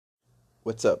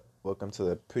What's up? Welcome to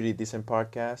the Pretty Decent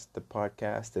Podcast, the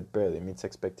podcast that barely meets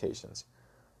expectations.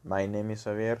 My name is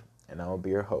Javier, and I will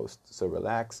be your host. So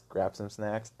relax, grab some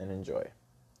snacks, and enjoy.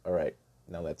 All right,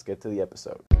 now let's get to the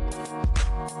episode.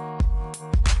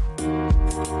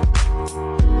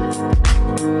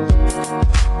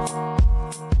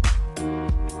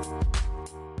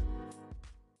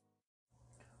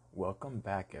 Welcome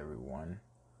back, everyone.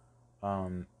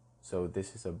 So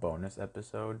this is a bonus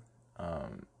episode.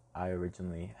 I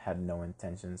originally had no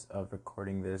intentions of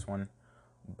recording this one,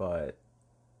 but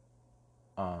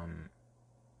um,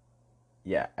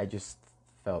 yeah, I just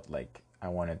felt like I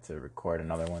wanted to record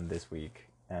another one this week,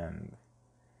 and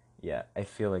yeah, I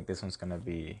feel like this one's gonna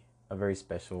be a very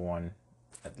special one,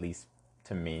 at least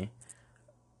to me,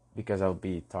 because I'll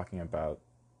be talking about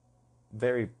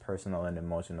very personal and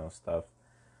emotional stuff.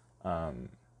 Um,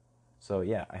 so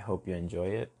yeah, I hope you enjoy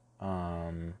it.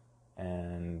 And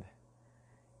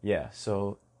yeah,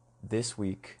 so this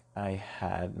week I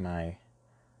had my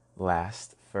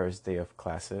last first day of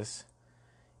classes.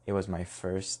 It was my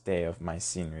first day of my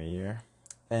senior year,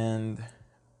 and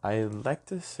I like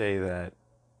to say that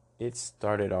it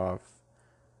started off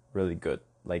really good.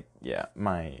 Like, yeah,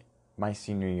 my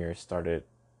senior year started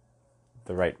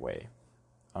the right way.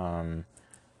 Um,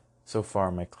 so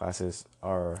far, my classes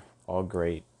are all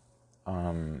great.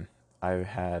 I've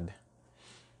had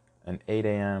an 8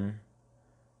 a.m.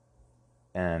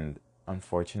 and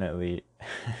unfortunately,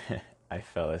 I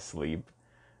fell asleep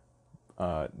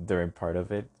during part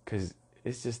of it because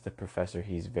it's just the professor.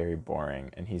 He's very boring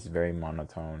and he's very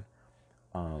monotone.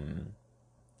 Um,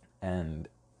 and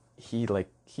he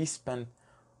spent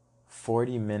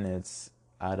 40 minutes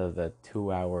out of the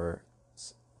 2 hours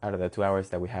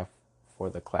that we have for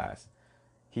the class.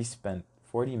 He spent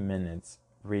 40 minutes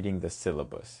reading the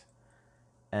syllabus,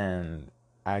 and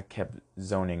I kept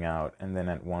zoning out, and then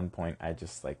at one point I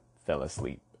just like fell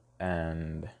asleep.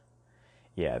 And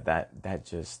yeah, that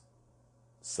just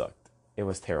sucked. It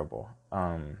was terrible.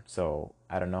 So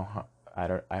I don't know how,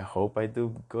 I hope I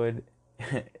do good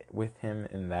with him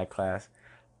in that class.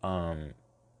 Um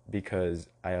because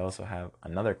I also have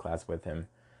another class with him.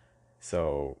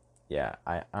 So yeah,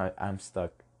 I'm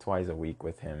stuck twice a week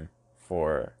with him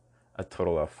for a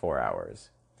total of 4 hours.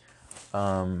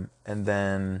 And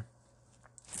then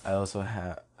I also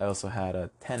had a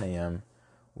 10 a.m.,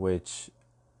 which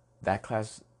that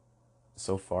class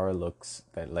so far looks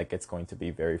that like it's going to be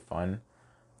very fun.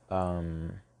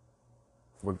 Um,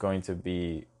 we're going to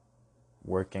be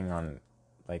working on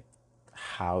like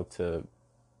how to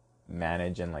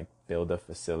manage and like build a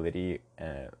facility,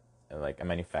 like a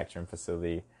manufacturing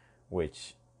facility,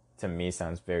 which to me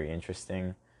sounds very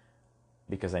interesting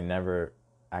because I never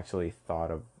actually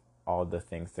thought of all the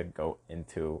things that go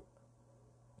into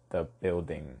the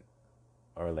building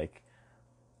or like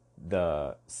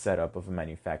the setup of a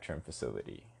manufacturing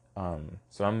facility.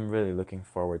 So I'm really looking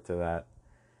forward to that.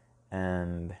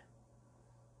 And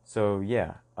so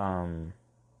yeah,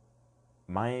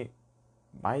 my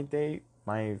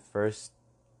my first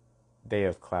day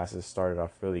of classes started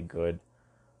off really good.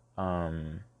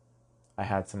 Um, I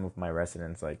had some of my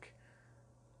residents like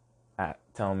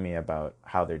tell me about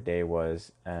how their day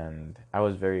was, and I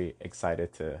was very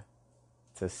excited to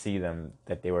see them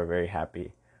that they were very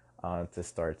happy to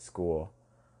start school.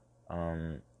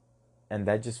 Um, and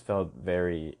that just felt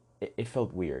it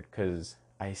felt weird because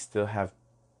I still have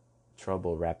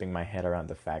trouble wrapping my head around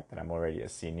the fact that I'm already a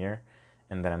senior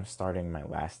and that I'm starting my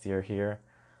last year here.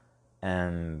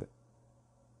 And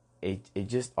it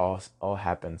just all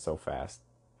happened so fast.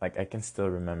 Like I can still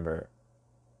remember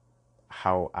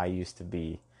how I used to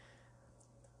be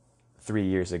 3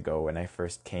 years ago when I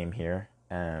first came here,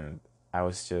 and I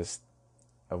was just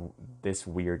a, this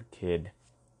weird kid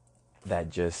that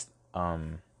just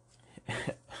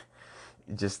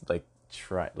like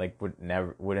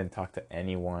wouldn't talk to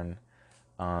anyone,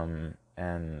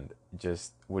 and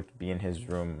just would be in his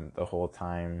room the whole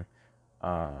time,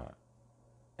 uh,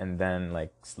 and then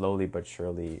like slowly but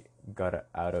surely got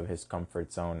out of his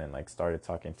comfort zone and like started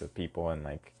talking to people,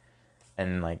 and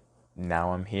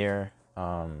now I'm here.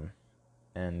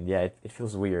 And yeah, it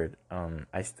feels weird.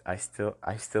 I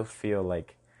still feel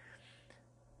like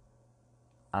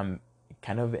I'm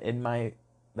kind of in my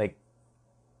like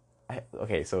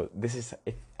okay, so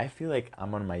I feel like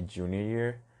I'm on my junior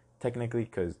year technically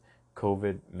because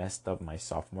COVID messed up my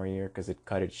sophomore year because it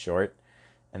cut it short,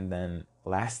 and then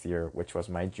last year, which was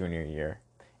my junior year,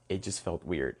 it just felt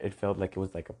weird. It felt like it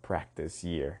was like a practice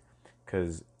year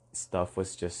because stuff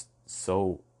was just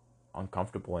so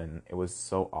uncomfortable and it was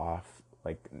so off.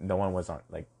 Like no one was on,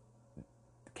 like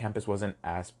campus wasn't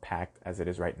as packed as it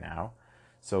is right now.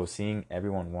 So seeing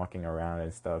everyone walking around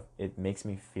and stuff, it makes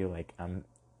me feel like I'm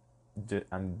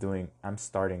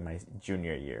starting my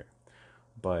junior year,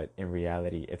 but in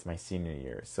reality it's my senior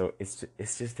year. So it's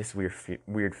just this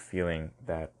weird feeling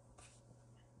that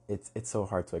it's so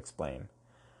hard to explain.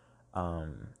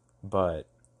 But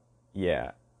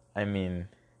yeah, I mean,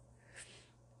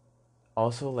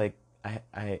 also like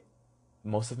I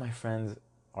most of my friends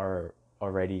are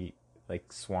already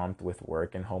like swamped with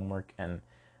work and homework, and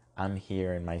I'm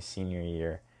here in my senior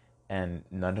year, and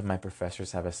none of my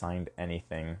professors have assigned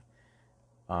anything.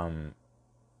 um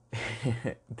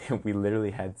we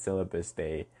literally had syllabus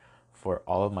day for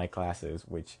all of my classes,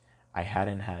 which I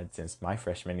hadn't had since my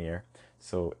freshman year.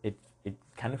 So it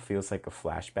kind of feels like a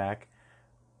flashback,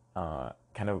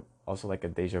 kind of also like a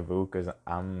deja vu, because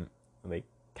I'm like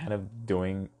kind of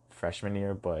doing freshman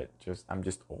year, but I'm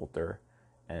just older,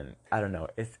 and I don't know.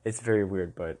 It's very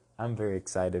weird, but I'm very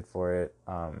excited for it.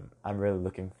 I'm really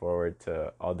looking forward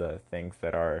to all the things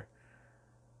uh,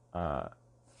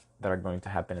 that are going to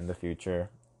happen in the future.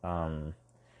 Um,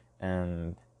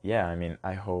 and yeah, I mean,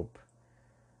 I hope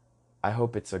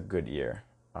it's a good year.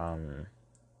 Um,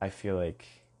 I feel like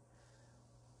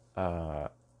uh,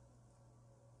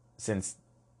 since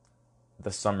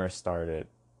the summer started,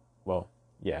 well,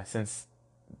 yeah, since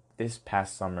this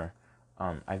past summer,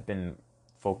 I've been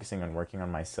focusing on working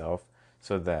on myself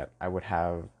so that I would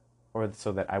have, or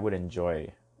so that I would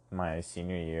enjoy my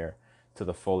senior year to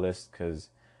the fullest, because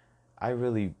I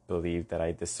really believe that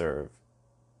I deserve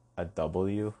a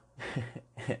W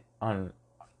on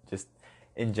just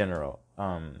in general.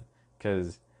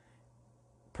 Because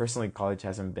personally, college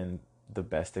hasn't been the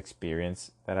best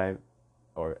experience that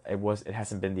it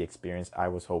hasn't been the experience I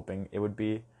was hoping it would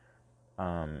be.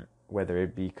 Whether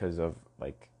it be because of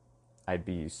like I'd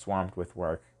be swamped with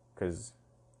work because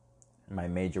my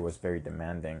major was very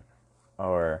demanding,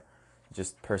 or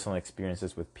just personal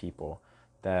experiences with people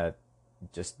that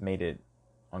just made it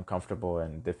uncomfortable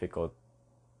and difficult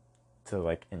to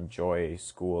like enjoy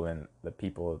school and the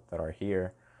people that are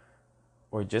here,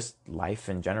 or just life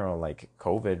in general. Like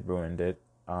COVID ruined it.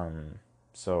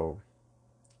 So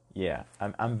yeah,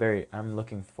 I'm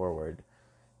looking forward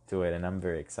to it, and I'm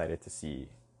very excited to see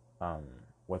um,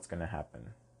 what's gonna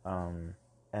happen.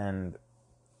 And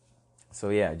so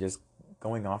yeah, just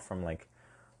going off from like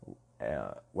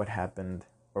what happened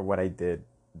or what I did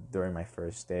during my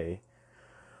first day.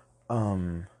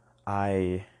 Um,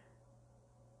 I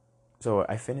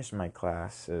I finished my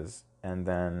classes, and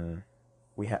then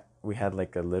we had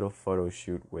like a little photo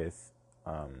shoot with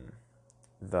um,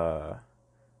 the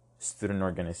student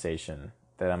organization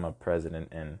that I'm a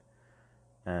president in.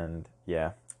 And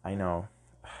yeah, I know,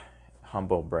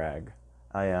 humble brag.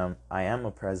 I am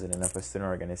a president of a student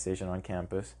organization on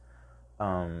campus.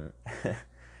 Um,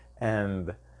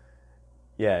 and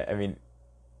yeah, I mean,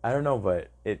 I don't know, but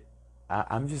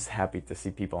I'm just happy to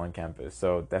see people on campus.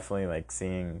 So definitely like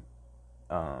seeing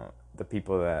the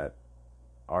people that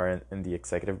are in the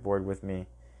executive board with me,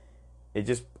 it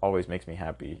just always makes me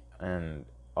happy. And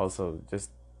also just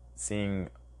seeing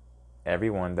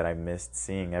everyone that I missed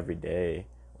seeing every day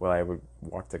while I would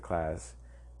walk to class,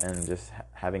 and just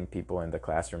having people in the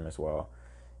classroom as well.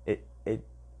 It it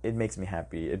it makes me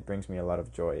happy. It brings me a lot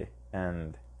of joy.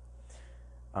 And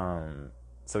um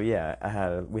so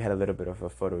yeah, we had a little bit of a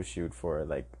photo shoot for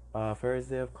like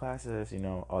first day of classes,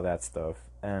 all that stuff.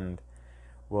 And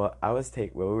while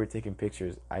we were taking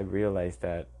pictures, I realized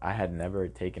that I had never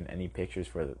taken any pictures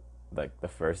for like the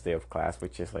first day of class,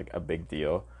 which is like a big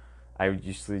deal. I would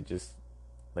usually just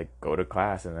like go to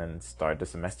class and then start the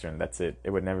semester, and that's it.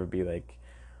 It would never be like,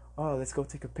 oh, let's go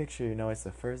take a picture. It's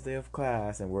the first day of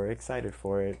class and we're excited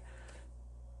for it.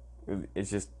 It's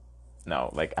just no,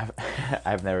 like I've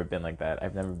I've never been like that.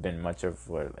 I've never been much of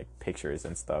for like pictures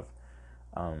and stuff.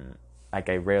 Um, like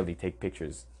I rarely take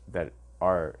pictures that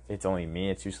are it's only me.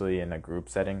 It's usually in a group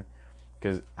setting,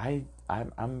 because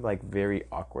I'm like very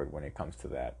awkward when it comes to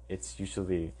that. It's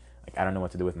usually like I don't know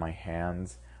what to do with my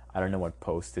hands. I don't know what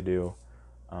pose to do.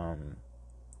 Um,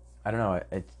 I don't know.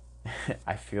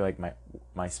 I feel like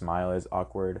my smile is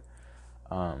awkward.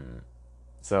 Um,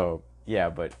 so yeah,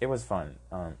 but it was fun.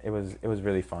 It was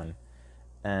really fun.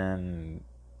 And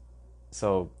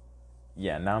so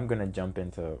yeah, now I'm gonna jump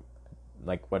into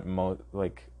like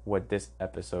what this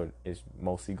episode is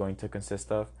mostly going to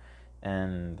consist of.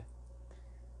 And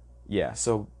yeah,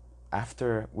 so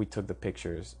after we took the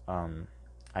pictures,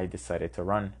 I decided to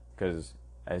run, because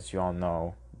as you all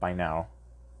know by now,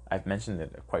 I've mentioned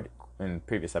it quite in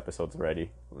previous episodes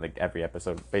already, like every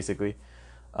episode basically.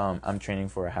 I'm training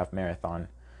for a half marathon.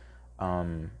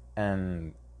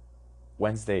 And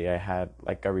Wednesday I had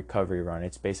like a recovery run.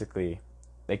 It's basically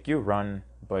like you run,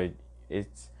 but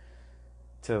it's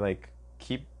to like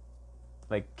keep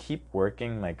keep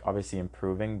working, like obviously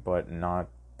improving, but not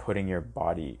pushing your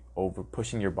body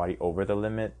over the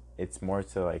limit. It's more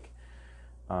to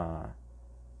uh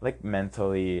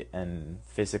mentally and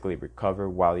physically recover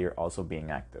while you're also being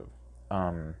active.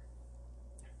 um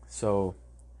so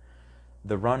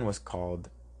the run was called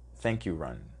Thank You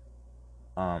Run.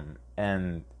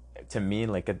 And to me,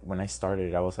 like when I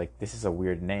started, I was like, this is a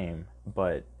weird name,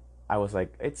 but I was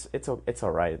like, it's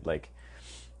all right. Like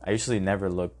I usually never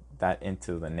look that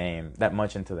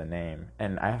much into the name,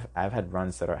 and I've had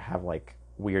runs that have like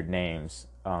weird names,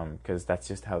 because that's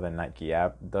just how the Nike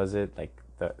app does it. Like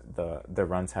the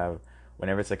runs have,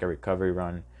 whenever it's like a recovery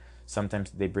run,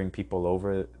 sometimes they bring people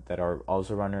over that are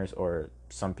also runners, or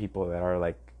some people that are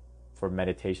like for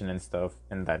meditation and stuff,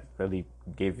 and that really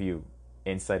give you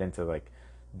insight into like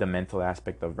the mental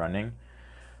aspect of running.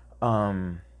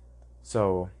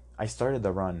 So I started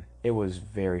the run. It was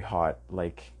very hot.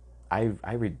 Like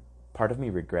part of me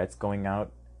regrets going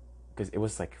out, because it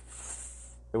was like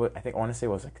I think I want to say it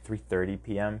was like 3:30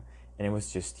 p.m. and it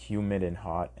was just humid and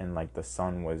hot, and like the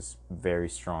sun was very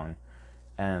strong.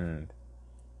 And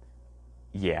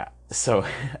yeah, so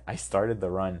I started the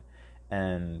run,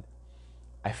 and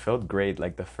I felt great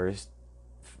like the first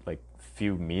like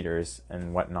few meters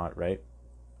and whatnot, right?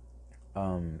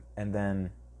 And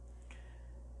then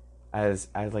as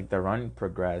like the run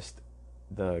progressed,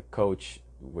 the coach,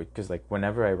 because like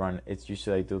whenever I run, it's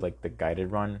usually I do like the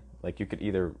guided run. Like you could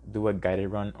either do a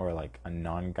guided run or like a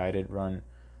non-guided run.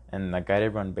 And a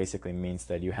guided run basically means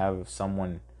that you have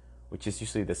someone, which is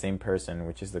usually the same person,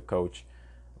 which is the coach,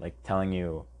 like telling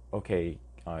you, okay,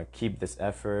 keep this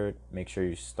effort, make sure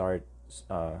you start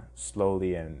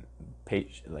slowly and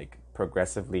like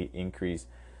progressively increase,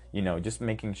 just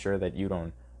making sure that you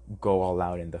don't go all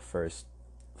out in the first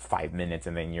 5 minutes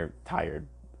and then you're tired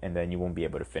and then you won't be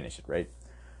able to finish it, right?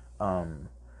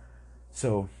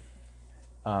 So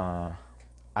uh,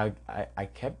 I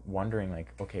kept wondering,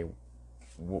 like, okay,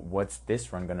 what's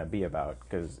this run gonna be about?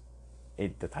 Because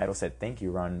the title said Thank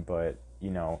You Run, but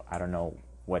I don't know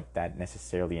what that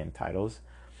necessarily entitles.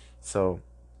 So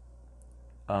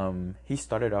he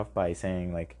started off by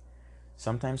saying, like,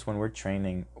 sometimes when we're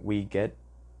training, we get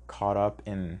caught up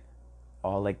in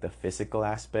all like the physical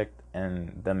aspect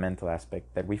and the mental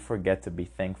aspect, that we forget to be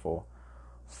thankful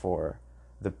for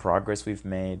the progress we've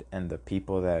made and the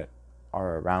people that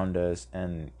are around us,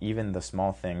 and even the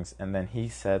small things. And then he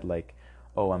said, like,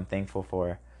 oh, I'm thankful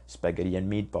for spaghetti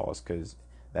and meatballs, because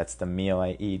that's the meal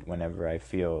I eat whenever I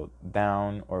feel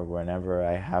down, or whenever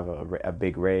I have a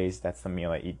big race. That's the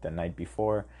meal I eat the night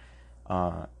before.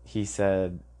 He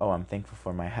said, oh, I'm thankful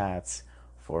for my hats,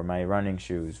 for my running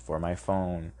shoes, for my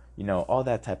phone, all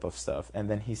that type of stuff. And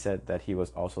then he said that he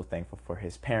was also thankful for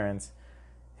his parents,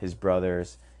 his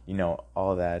brothers,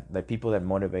 all that, the people that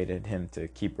motivated him to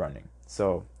keep running.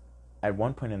 So at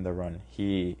one point in the run,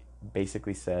 he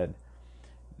basically said,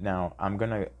 now I'm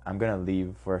gonna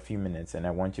leave for a few minutes, and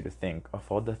I want you to think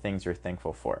of all the things you're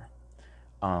thankful for.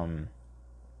 And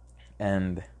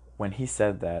when he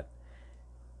said that,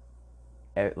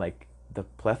 like the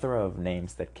plethora of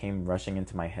names that came rushing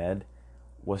into my head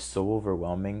was so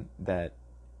overwhelming that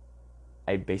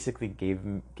I basically gave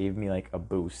me like a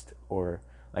boost, or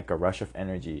like a rush of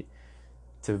energy,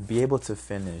 to be able to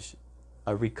finish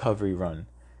a recovery run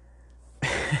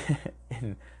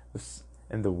in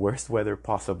in the worst weather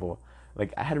possible.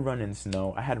 Like I had run in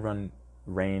snow, I had run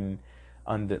rain,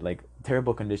 under like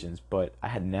terrible conditions, but I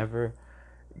had never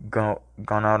gone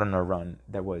out on a run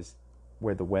that was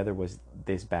where the weather was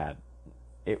this bad.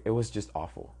 It was just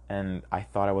awful, and I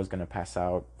thought I was gonna pass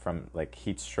out from like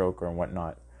heat stroke or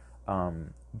whatnot.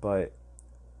 But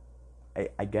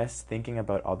I guess thinking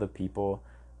about all the people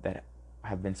that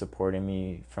have been supporting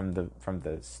me from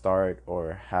the start,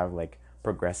 or have like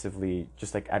progressively,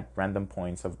 just like at random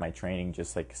points of my training,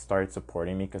 just like started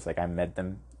supporting me, because like I met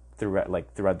them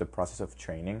throughout the process of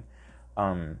training,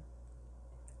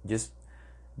 just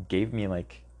gave me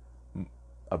like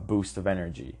a boost of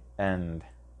energy. And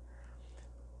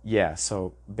yeah,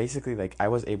 so basically, like, I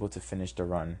was able to finish the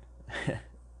run.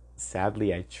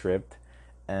 Sadly, I tripped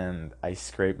and I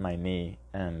scraped my knee,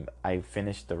 and I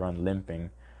finished the run limping.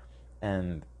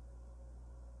 And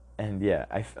yeah,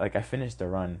 I finished the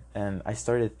run, and I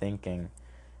started thinking,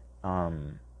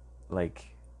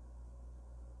 like,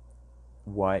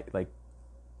 why, like,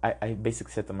 I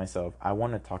basically said to myself, I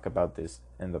want to talk about this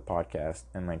in the podcast,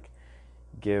 and like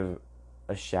give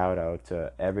a shout out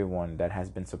to everyone that has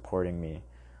been supporting me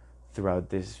throughout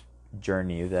this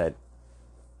journey that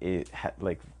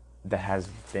that has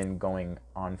been going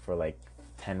on for like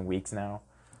 10 weeks now.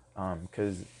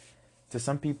 Because to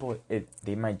some people,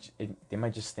 they might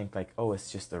just think like, oh,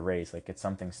 it's just a race, like it's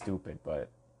something stupid. But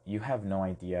you have no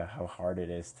idea how hard it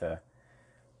is to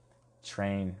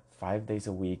train 5 days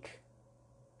a week,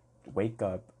 wake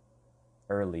up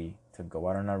early to go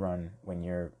out on a run when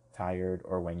you're tired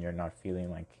or when you're not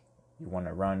feeling like you want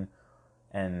to run,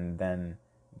 and then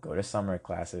go to summer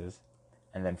classes,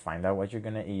 and then find out what you're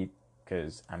gonna eat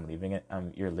because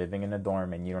you're living in a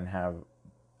dorm and you don't have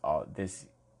all this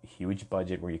huge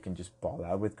budget where you can just ball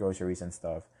out with groceries and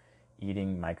stuff,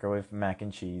 eating microwave mac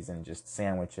and cheese and just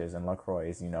sandwiches and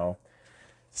LaCroix,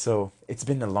 So it's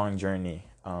been a long journey.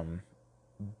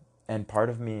 And part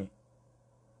of me,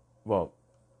 well,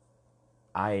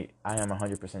 I am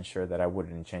 100% sure that I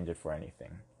wouldn't change it for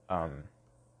anything.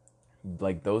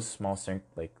 Like those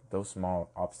small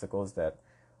obstacles that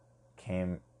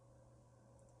came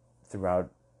throughout,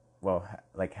 well,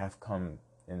 like have come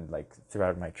in like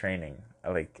throughout my training.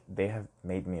 Like they have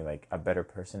made me like a better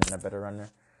person and a better runner.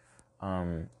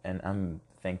 And I'm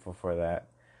thankful for that.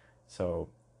 So,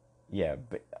 yeah,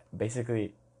 but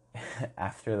basically,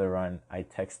 after the run, I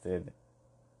texted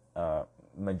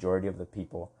majority of the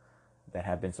people that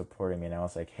have been supporting me, and I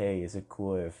was like, "Hey, is it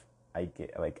cool if I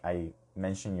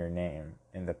mention your name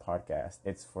in the podcast?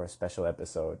 It's for a special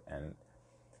episode."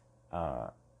 Uh,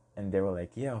 and they were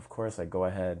like, "Yeah, of course, like go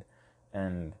ahead,"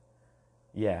 and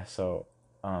yeah, so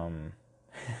um,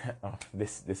 oh,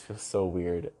 this feels so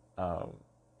weird,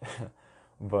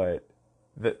 but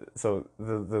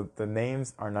the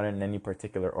names are not in any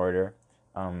particular order.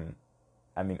 Um,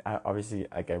 I mean, I obviously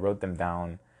like I wrote them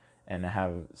down, and I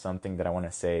have something that I want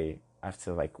to say as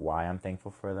to like why I'm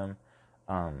thankful for them.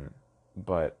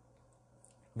 But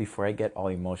before I get all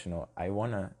emotional,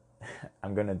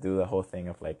 I'm gonna do the whole thing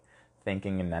of like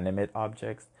thanking inanimate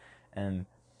objects, and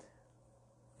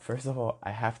first of all,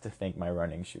 I have to thank my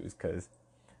running shoes because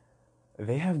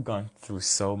they have gone through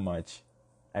so much.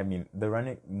 I mean,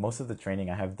 most of the training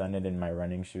I have done it in my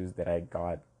running shoes that I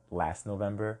got last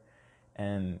November,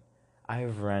 and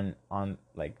I've run on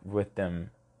like with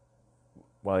them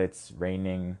while it's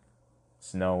raining,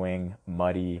 snowing,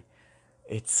 muddy,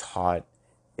 it's hot,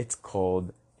 it's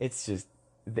cold. It's just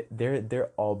they're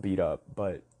all beat up,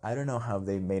 but I don't know how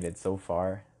they made it so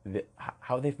far.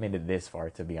 How they've made it this far,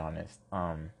 to be honest.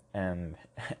 And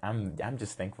I'm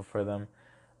just thankful for them.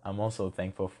 I'm also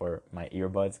thankful for my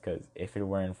earbuds because if it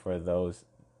weren't for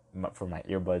for my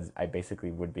earbuds, I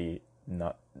basically would be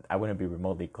not. I wouldn't be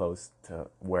remotely close to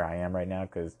where I am right now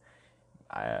because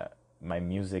my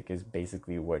music is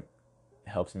basically what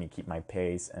helps me keep my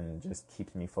pace and just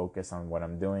keeps me focused on what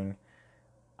I'm doing.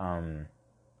 Um,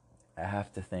 I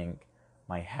have to thank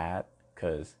my hat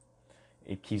because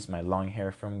it keeps my long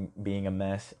hair from being a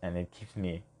mess and it gives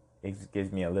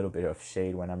me a little bit of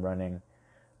shade when I'm running.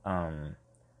 Um,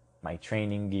 my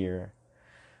training gear.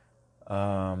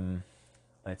 Um,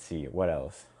 let's see what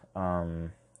else.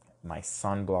 My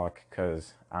sunblock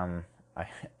because I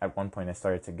at one point I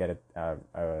started to get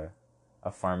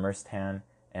a farmer's tan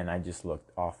and I just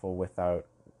looked awful without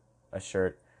a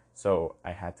shirt. So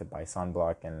I had to buy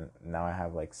sunblock, and now I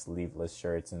have like sleeveless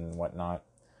shirts and whatnot.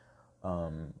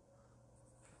 Um,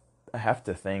 I have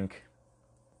to thank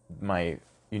my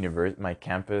my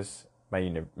campus,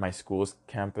 my school's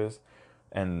campus,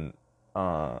 and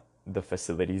the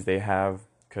facilities they have.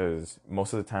 Because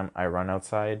most of the time I run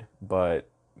outside, but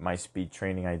my speed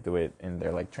training I do it in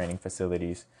their like training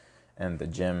facilities and the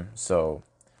gym. So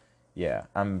yeah,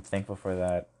 I'm thankful for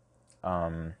that.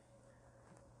 Um,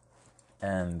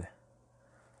 and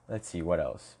let's see what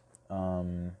else.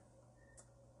 Um,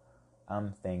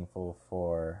 I'm thankful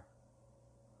for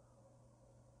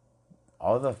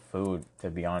all the food, to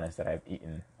be honest, that I've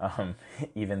eaten.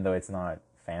 Even though it's not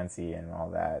fancy and all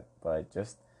that, but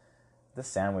just the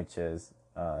sandwiches,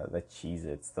 the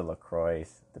Cheez-Its, the LaCroix,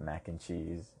 the mac and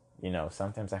cheese.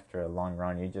 Sometimes after a long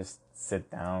run, you just sit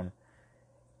down,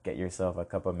 get yourself a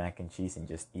cup of mac and cheese, and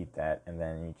just eat that, and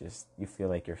then you feel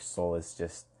like your soul is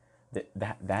just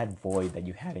that void that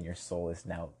you had in your soul is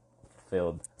now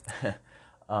filled.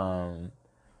 um,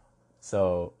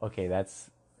 so okay, that's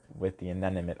with the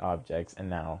inanimate objects, and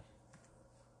now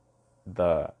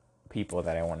the people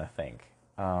that I want to thank.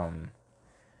 And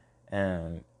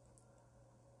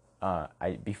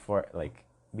I before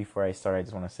I start, I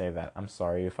just want to say that I'm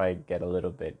sorry if I get a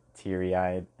little bit teary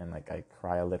eyed and like I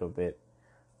cry a little bit.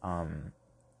 Um,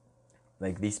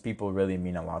 like these people really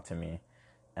mean a lot to me,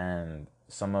 and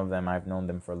some of them I've known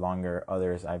them for longer.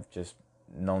 Others I've just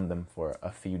known them for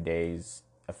a few days,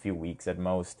 a few weeks at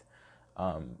most.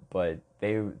 But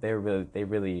they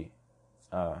really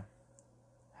uh,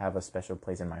 have a special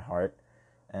place in my heart,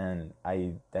 and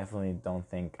I definitely don't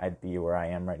think I'd be where I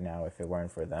am right now if it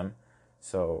weren't for them.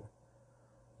 So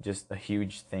just a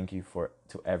huge thank you for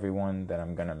to everyone that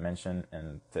I'm gonna mention,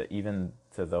 and to even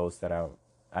to those that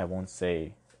I won't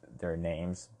say their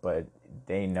names, but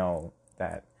they know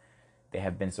that they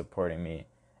have been supporting me,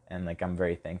 and like I'm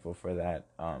very thankful for that.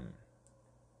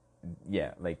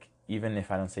 Yeah, like even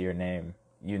if I don't say your name,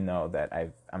 you know that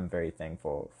I'm very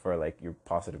thankful for like your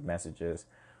positive messages,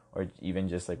 or even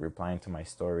just like replying to my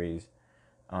stories.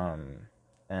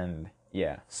 And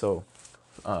yeah, so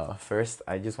first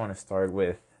I just want to start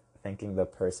with thanking the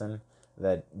person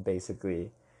that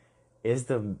basically is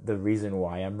the reason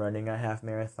why I'm running a half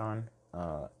marathon,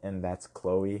 and that's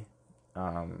Chloe.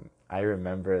 I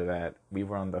remember that we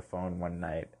were on the phone one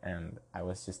night, and I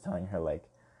was just telling her like,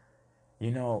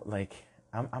 like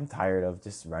I'm tired of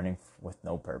just running with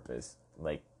no purpose.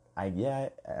 Like I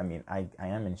mean I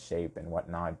am in shape and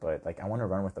whatnot, but like I want to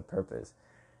run with a purpose.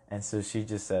 And so she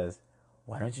just says,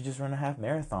 "Why don't you just run a half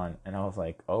marathon?" And I was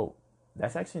like, "Oh,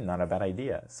 that's actually not a bad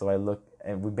idea." So I looked,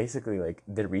 and we basically like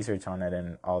did research on it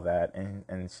and all that,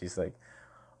 and she's like,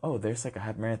 "Oh, there's like a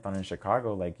half marathon in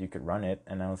Chicago, like you could run it."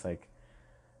 And I was like,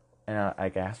 and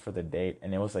I asked for the date,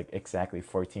 and it was like exactly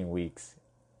 14 weeks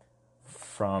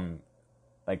from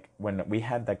like when we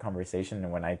had that conversation,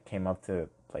 and when I came up to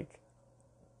like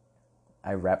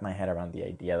I wrapped my head around the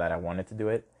idea that I wanted to do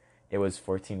it. It was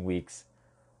 14 weeks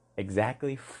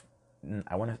exactly.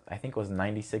 I think it was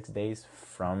 96 days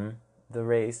from the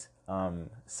race.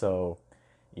 So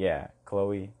yeah,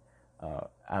 Chloe,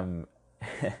 I'm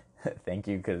thank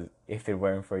you, because if it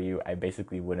weren't for you, I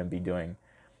basically wouldn't be doing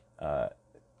uh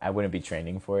I wouldn't be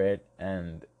training for it,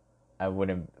 and I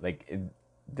wouldn't like it,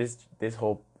 this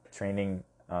whole training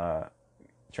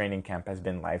training camp has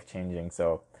been life changing.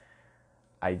 So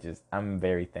I'm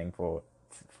very thankful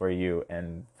for you,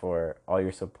 and for all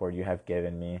your support you have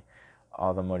given me,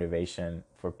 all the motivation,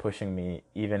 for pushing me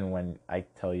even when I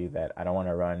tell you that I don't want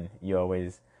to run. You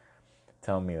always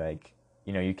tell me like,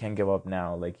 you can't give up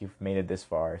now. Like you've made it this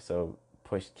far, so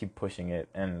keep pushing it.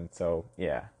 And so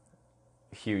yeah,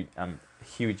 huge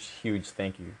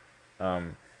thank you.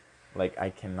 Like I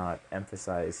cannot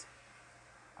emphasize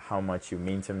how much you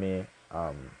mean to me.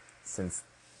 Since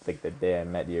like the day I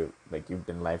met you, like you've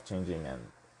been life changing,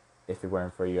 and if it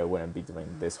weren't for you, I wouldn't be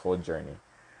doing this whole journey.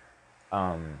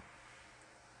 Um,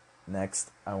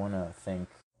 Next, I want to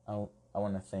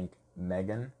thank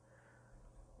Megan,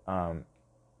 um,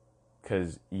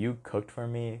 because you cooked for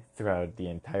me throughout the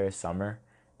entire summer,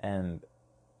 and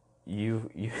you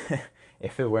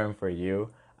if it weren't for you,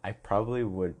 I probably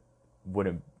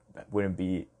wouldn't wouldn't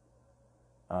be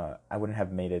I wouldn't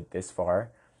have made it this far.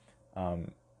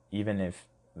 Um, Even if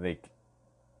like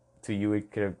to you it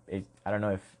could have I don't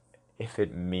know if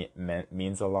it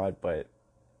means a lot, but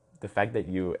the fact that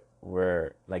you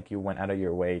went out of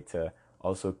your way to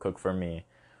also cook for me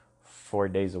 4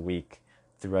 days a week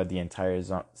throughout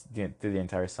through the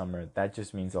entire summer, that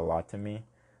just means a lot to me.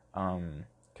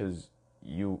 Because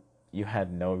you you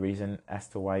had no reason as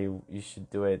to why you should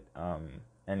do it.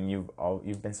 And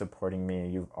you've been supporting me.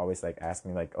 You've always like asked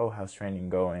me like, oh, how's training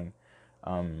going?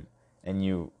 And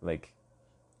you like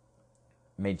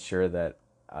made sure that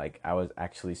like I was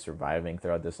actually surviving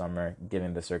throughout the summer,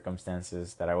 given the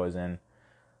circumstances that I was in.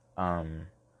 Um,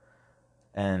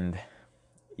 and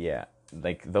yeah,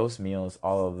 like those meals,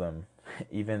 all of them,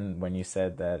 even when you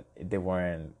said that they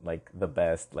weren't like the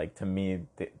best, like to me,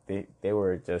 they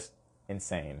were just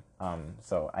insane.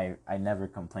 So I never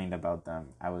complained about them.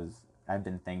 I've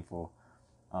been thankful,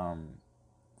 um,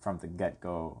 from the get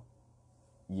go.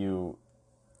 You,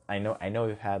 I know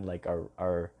we've had like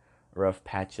our rough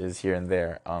patches here and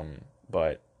there.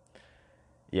 But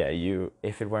yeah,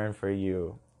 if it weren't for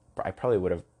you, I probably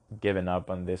would have given up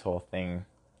on this whole thing,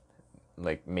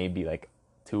 like maybe like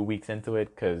 2 weeks into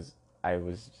it, because I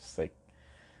was just like,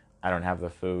 I don't have the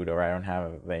food, or I don't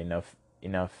have the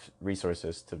enough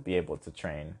resources to be able to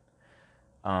train.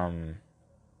 Um,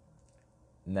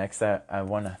 Next, I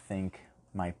want to thank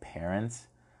my parents,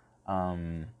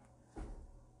 um,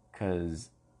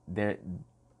 because they're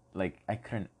like I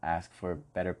couldn't ask for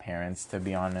better parents, to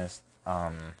be honest.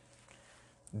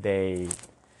 They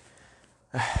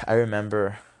I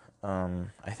remember,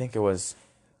 I think it was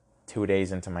 2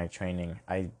 days into my training,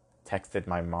 I texted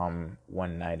my mom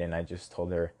one night, and I just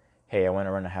told her, "Hey, I want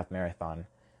to run a half marathon,"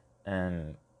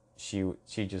 and she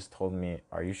just told me,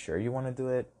 "Are you sure you want to do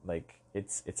it? Like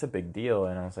it's a big deal."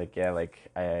 And I was like, "Yeah, like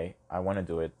I want to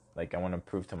do it. Like I want to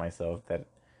prove to myself that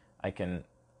I can,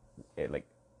 like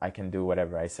I can do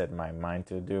whatever I set my mind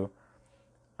to do."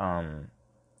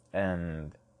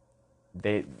 And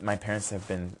my parents have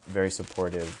been very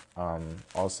supportive.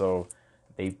 Also,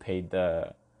 they paid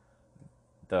the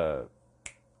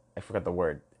I forgot the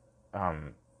word,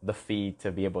 the fee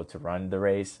to be able to run the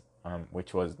race,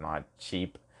 which was not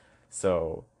cheap.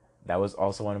 So that was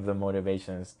also one of the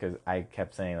motivations, because I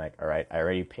kept saying like, all right, I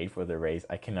already paid for the race.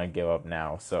 I cannot give up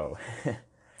now. So,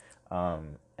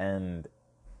 and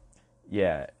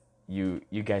yeah, you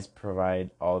guys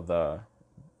provide all the,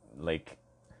 like,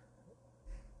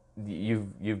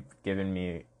 you've given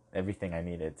me everything I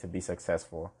needed to be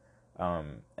successful.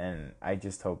 And I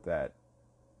just hope that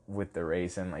with the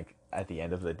race, and like at the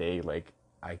end of the day, like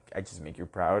I just make you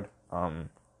proud.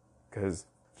 Cause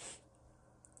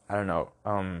I don't know.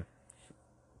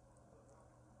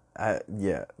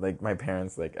 Yeah, like my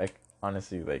parents, like I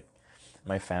honestly, like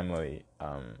my family,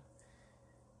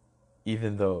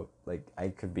 even though like I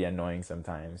could be annoying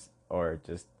sometimes, or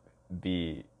just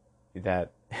be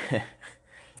that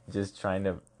just trying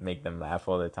to make them laugh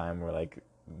all the time, or like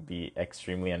be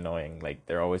extremely annoying, like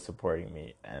they're always supporting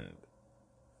me. And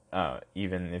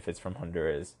even if it's from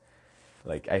Honduras,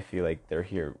 like I feel like they're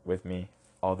here with me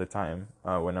all the time,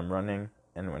 when I'm running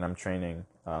and when I'm training.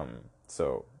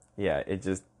 So yeah,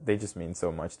 they just mean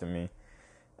so much to me.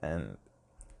 And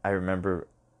I remember,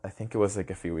 I think it was like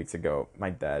a few weeks ago, my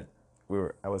dad,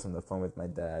 I was on the phone with my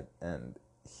dad, and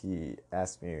he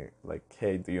asked me like,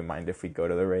 "Hey, do you mind if we go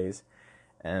to the race?"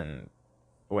 And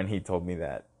when he told me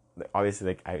that, like, obviously,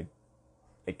 like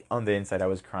like on the inside I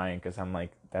was crying, because I'm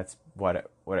like, that's what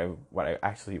I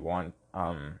actually want.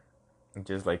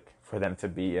 Just like for them to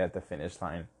be at the finish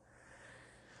line,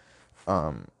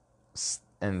 um,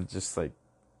 and just like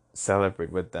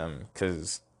celebrate with them,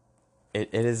 because it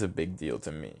is a big deal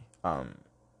to me.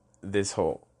 This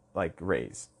whole like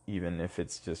race, even if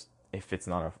it's just, if it's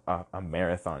not a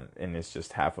marathon, and it's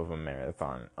just half of a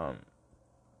marathon,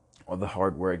 all the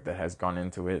hard work that has gone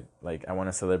into it, like I want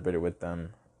to celebrate it with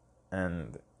them.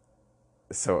 And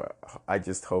so I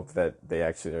just hope that they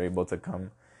actually are able to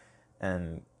come.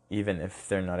 And even if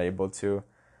they're not able to,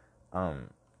 um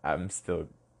I'm still,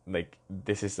 like,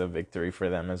 this is a victory for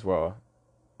them as well.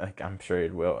 Like I'm sure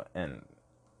it will. And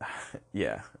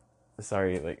yeah,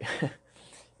 sorry, like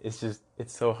it's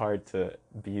so hard to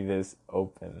be this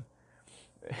open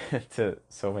to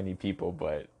so many people.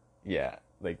 But yeah,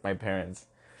 like my parents,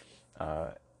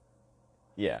 uh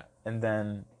yeah. And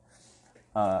then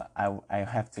I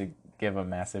have to give a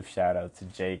massive shout out to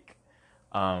Jake.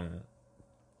 um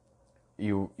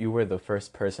you were the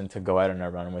first person to go out on a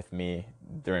run with me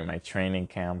during my training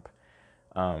camp.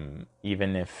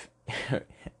 Even if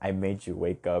I made you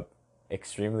wake up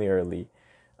extremely early,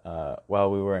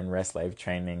 while we were in Rest Life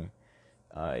training,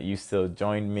 you still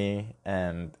joined me.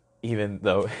 And even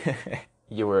though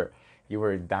you were you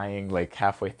were dying like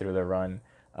halfway through the run,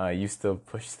 you still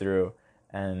pushed through.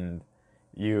 And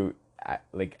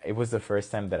like, it was the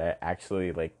first time that I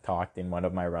actually like talked in one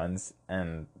of my runs.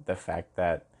 And the fact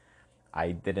that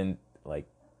I didn't like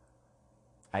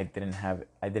I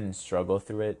didn't struggle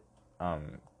through it.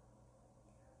 Um,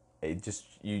 it just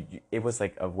it was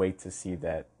like a way to see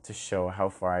that, to show how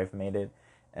far I've made it.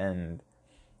 And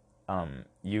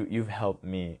you've helped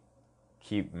me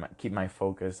keep my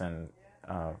focus, and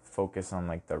focus on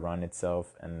like the run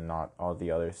itself, and not all the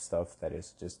other stuff that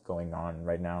is just going on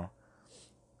right now.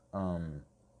 Um,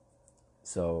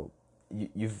 so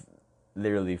you've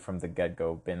literally from the get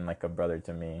go been like a brother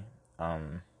to me.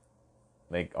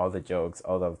 Like all the jokes,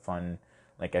 all the fun,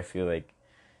 like I feel like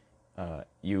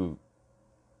you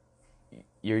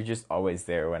you're just always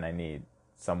there when I need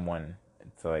someone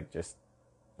to like just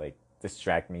like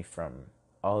distract me from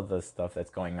all the stuff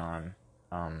that's going on,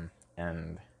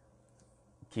 and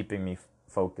keeping me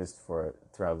focused for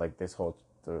throughout like this whole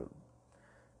the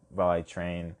while I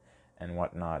train and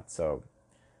whatnot. So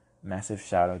massive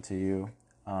shout out to you.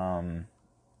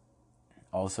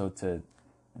 Also to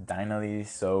Dinah,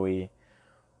 Zoe,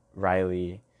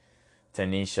 Riley,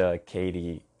 Tanisha,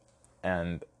 Katie,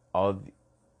 and all the,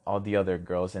 all the other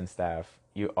girls and staff.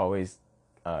 You always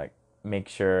uh, make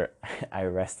sure I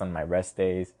rest on my rest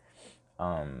days.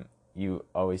 You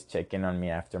always check in on me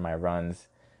after my runs,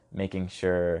 making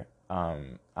sure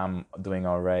I'm doing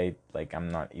all right. Like I'm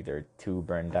not either too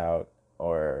burned out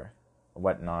or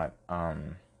whatnot.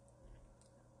 And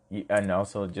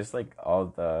also just like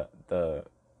all the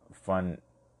fun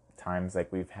times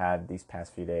like we've had these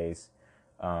past few days.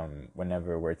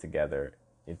 Whenever we're together,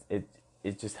 it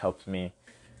just helps me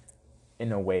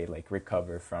in a way like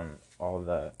recover from all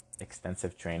the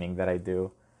extensive training that I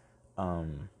do.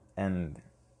 And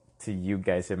to you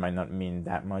guys it might not mean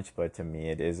that much, but to me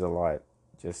it is a lot.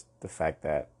 Just the fact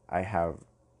that I have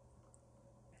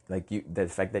like the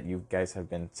fact that you guys have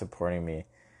been supporting me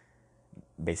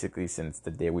basically since the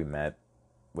day we met,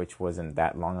 which wasn't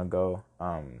that long ago.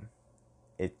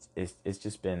 It's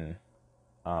just been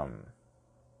um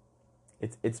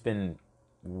it's been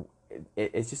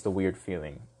it's just a weird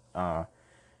feeling,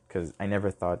 because I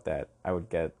never thought that I would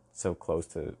get so close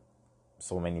to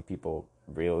so many people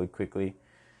really quickly.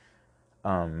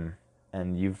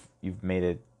 And you've made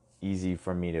it easy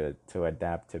for me to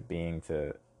adapt to being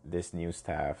to this new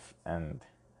staff, and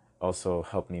also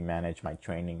help me manage my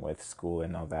training with school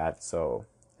and all that. So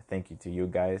thank you to you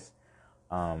guys.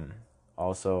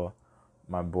 Also,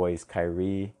 my boys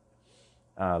Kyrie,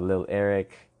 Lil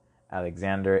Eric,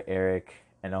 Alexander, Eric,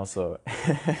 and also,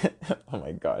 oh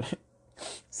my God,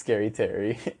 Scary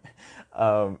Terry.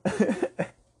 um,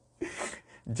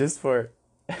 just for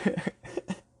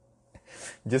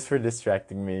just for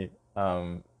distracting me,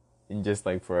 and just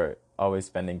like for always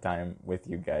spending time with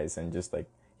you guys, and just like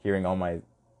hearing all my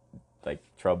like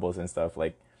troubles and stuff.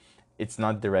 Like, it's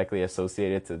not directly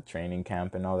associated to training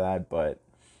camp and all that, but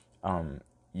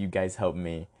you guys help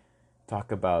me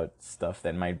talk about stuff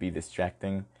that might be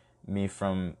distracting me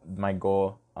from my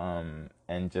goal, and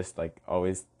just like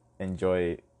always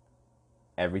enjoy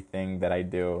everything that I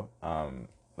do.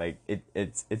 Like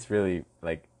it's really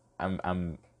like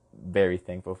I'm very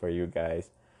thankful for you guys.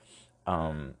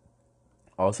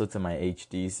 Also to my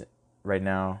HDs right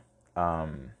now,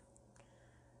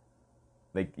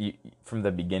 like you, from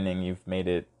the beginning, you've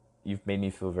made me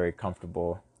feel very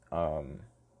comfortable,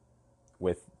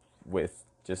 with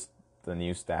just the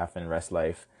new staff and Rest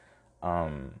Life,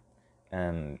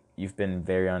 and you've been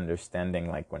very understanding.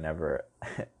 Like whenever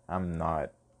I'm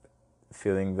not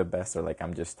feeling the best, or like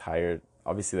I'm just tired.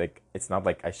 Obviously, like it's not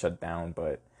like I shut down,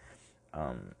 but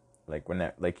like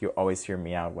like you always hear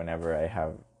me out whenever I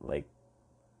have like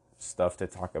stuff to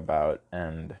talk about,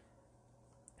 and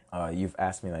you've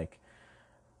asked me like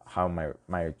how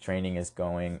my training is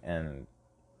going, and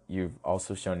you've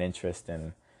also shown interest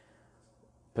in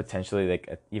potentially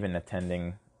like even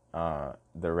attending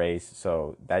the race.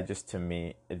 So that just, to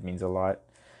me, it means a lot.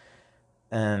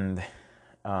 And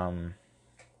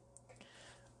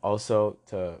also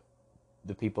to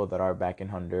the people that are back in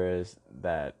Honduras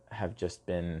that have just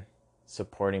been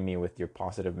supporting me with your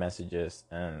positive messages,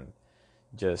 and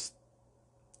just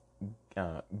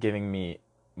giving me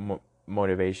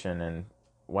motivation and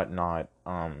whatnot.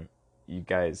 You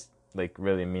guys like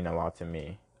really mean a lot to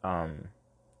me.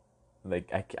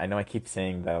 Like I know I keep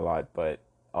saying that a lot, but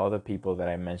all the people that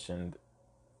I mentioned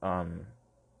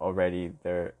already,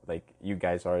 they're like, you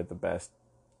guys are the best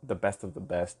of the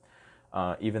best.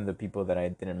 Even the people that I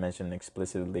didn't mention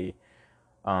explicitly,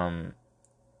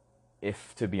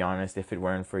 if, to be honest, if it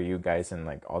weren't for you guys and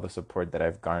like all the support that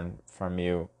I've gotten from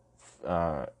you,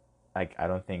 like I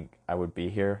don't think I would be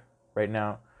here right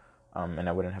now, and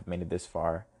I wouldn't have made it this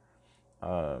far.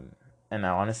 And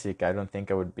honestly, I don't think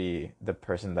I would be the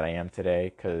person that I am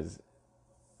today, because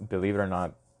believe it or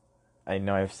not, I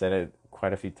know I've said it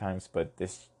quite a few times, but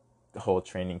this whole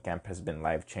training camp has been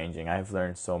life-changing. I've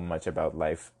learned so much about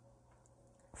life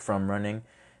from running,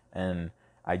 and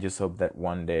I just hope that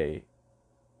one day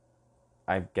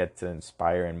I get to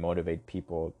inspire and motivate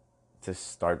people to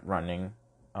start running,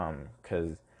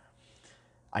 because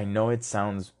I know it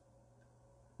sounds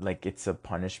like it's a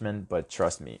punishment, but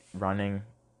trust me, running,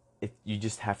 you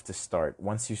just have to start.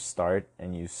 Once you start,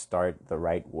 and you start the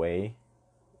right way,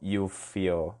 you'll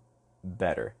feel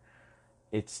better.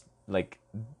 It's like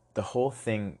the whole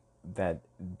thing that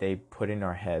they put in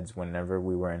our heads whenever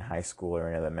we were in high school or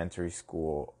in elementary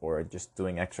school or just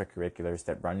doing extracurriculars,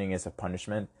 that running is a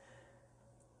punishment.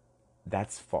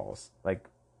 That's false. Like,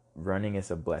 running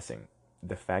is a blessing.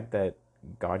 The fact that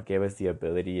God gave us the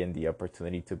ability and the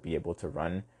opportunity to be able to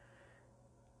run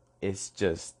is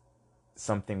just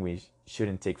something we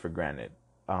shouldn't take for granted.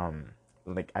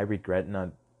 Like, I regret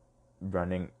not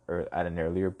running at an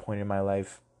earlier point in my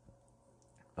life.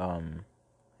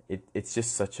 It's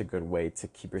just such a good way to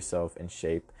keep yourself in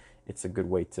shape. It's a good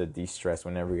way to de-stress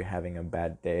whenever you're having a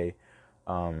bad day.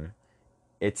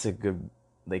 It's a good,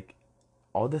 like,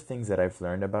 all the things that I've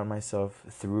learned about myself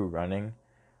through running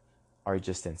are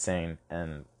just insane,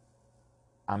 and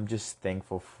I'm just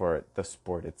thankful for the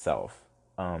sport itself.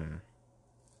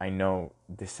 I know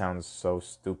this sounds so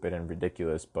stupid and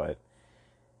ridiculous, but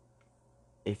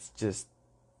it's just,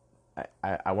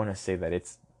 I want to say that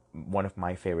it's one of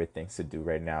my favorite things to do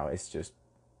right now. Is just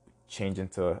change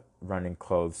into running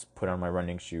clothes, put on my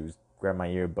running shoes, grab my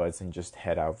earbuds, and just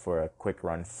head out for a quick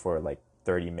run for like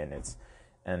 30 minutes,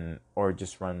 and or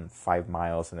just run 5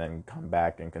 miles and then come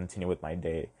back and continue with my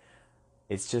day.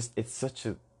 It's such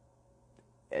a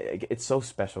it's so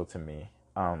special to me.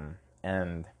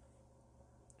 And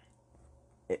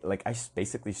like I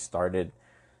basically started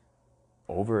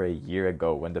over a year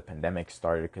ago when the pandemic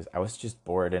started because I was just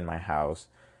bored in my house,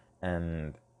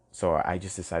 and so I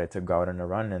just decided to go out on a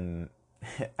run, and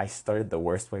I started the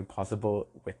worst way possible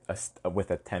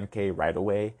with a 10K right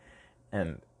away,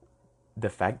 and the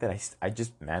fact that I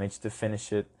just managed to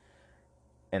finish it,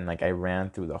 and like I ran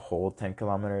through the whole 10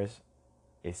 kilometers,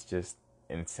 it's just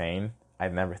insane. I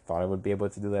never thought I would be able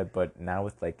to do that, but now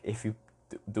with like if you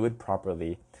do it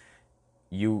properly,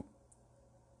 you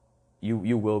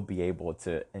you will be able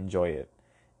to enjoy it.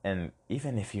 And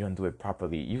even if you don't do it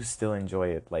properly, you still enjoy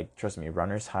it. Like trust me,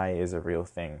 runner's high is a real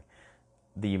thing.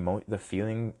 The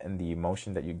feeling and the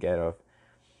emotion that you get of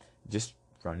just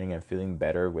running and feeling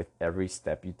better with every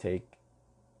step you take,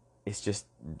 it's just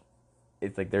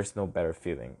it's like there's no better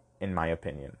feeling in my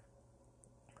opinion.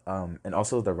 And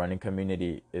also the running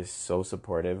community is so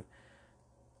supportive.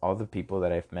 All the people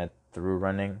that I've met through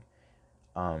running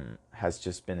has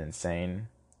just been insane,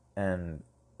 and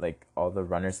like all the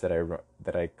runners that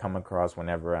I come across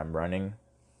whenever I'm running,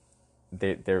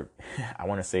 they're I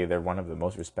want to say they're one of the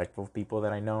most respectful people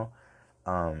that I know.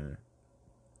 Um,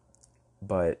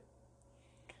 but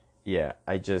yeah,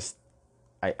 I just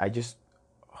I just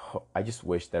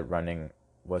wish that running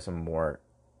was a more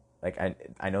like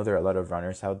I know there are a lot of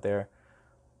runners out there,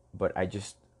 but I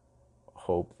just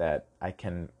hope that I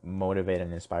can motivate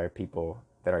and inspire people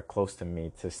that are close to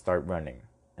me to start running,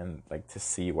 and like to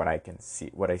see what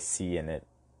I see in it,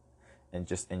 and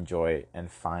just enjoy and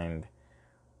find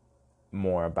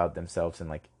more about themselves, and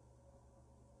like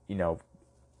you know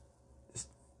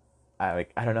I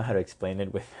don't know how to explain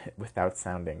it without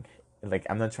sounding like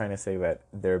I'm not trying to say that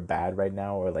they're bad right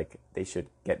now or like they should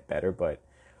get better, but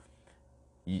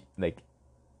like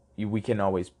we can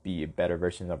always be better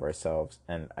versions of ourselves,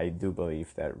 and I do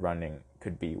believe that running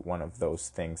could be one of those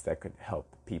things that could help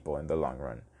people in the long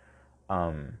run.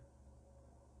 um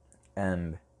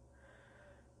and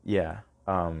yeah,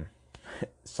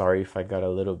 sorry if I got a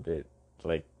little bit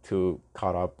like too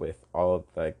caught up with all of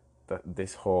like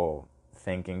this whole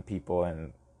thanking people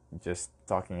and just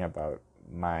talking about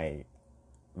my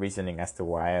reasoning as to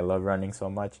why I love running so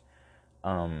much.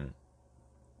 um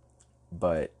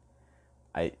but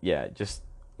I yeah, just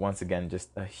once again, just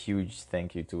a huge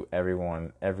thank you to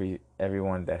everyone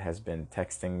that has been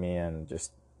texting me and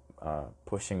just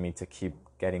pushing me to keep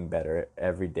getting better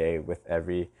every day with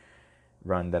every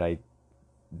run that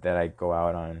I go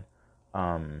out on.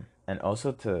 And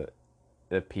also to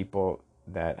the people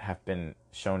that have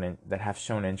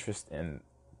shown interest in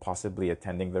possibly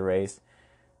attending the race,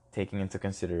 taking into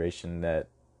consideration that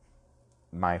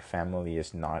my family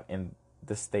is not in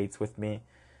the States with me.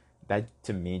 That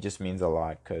to me just means a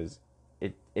lot because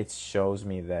it shows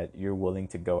me that you're willing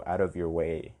to go out of your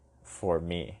way for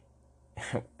me.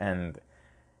 And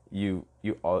you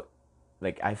all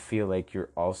like I feel like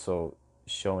you're also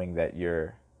showing that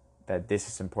this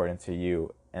is important to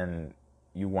you, and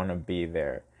you want to be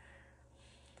there,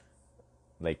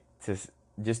 like to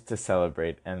just to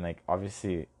celebrate. And like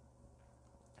obviously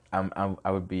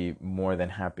I would be more than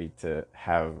happy to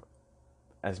have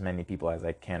as many people as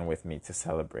I can with me to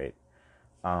celebrate.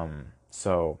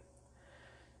 So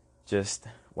just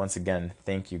once again,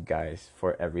 thank you guys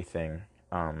for everything.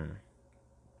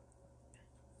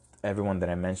 Everyone that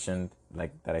I mentioned,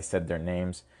 like that I said their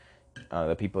names,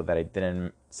 the people that I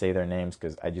didn't say their names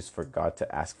because I just forgot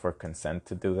to ask for consent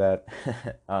to do that.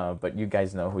 But you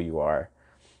guys know who you are.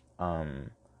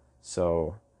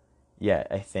 So yeah,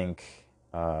 I think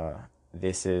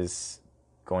this is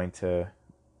going to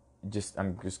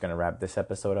I'm just gonna wrap this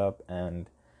episode up, and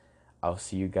I'll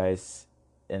see you guys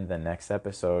in the next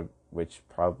episode, which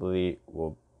probably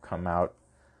will come out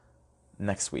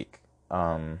next week.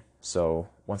 So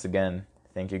once again,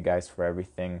 thank you guys for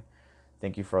everything.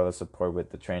 Thank you for all the support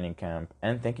with the training camp,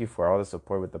 and thank you for all the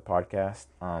support with the podcast.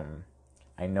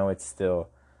 I know it's still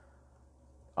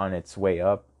on its way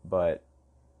up, but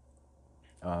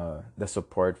the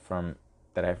support from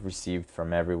that I've received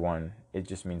from everyone, it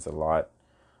just means a lot.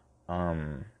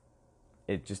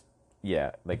 It just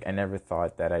yeah, like I never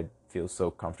thought that I'd feel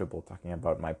so comfortable talking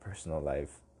about my personal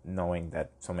life, knowing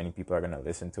that so many people are gonna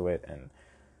listen to it, and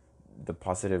the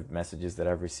positive messages that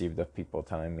I've received of people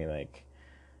telling me like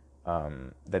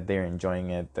that they're enjoying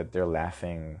it, that they're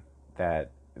laughing,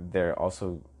 that they're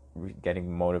also getting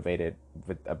motivated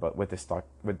with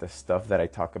the stuff that I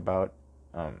talk about.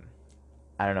 I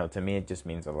don't know. To me, it just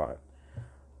means a lot.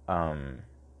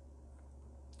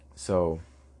 So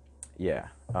yeah,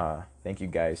 thank you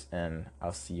guys, and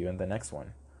I'll see you in the next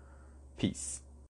one. Peace.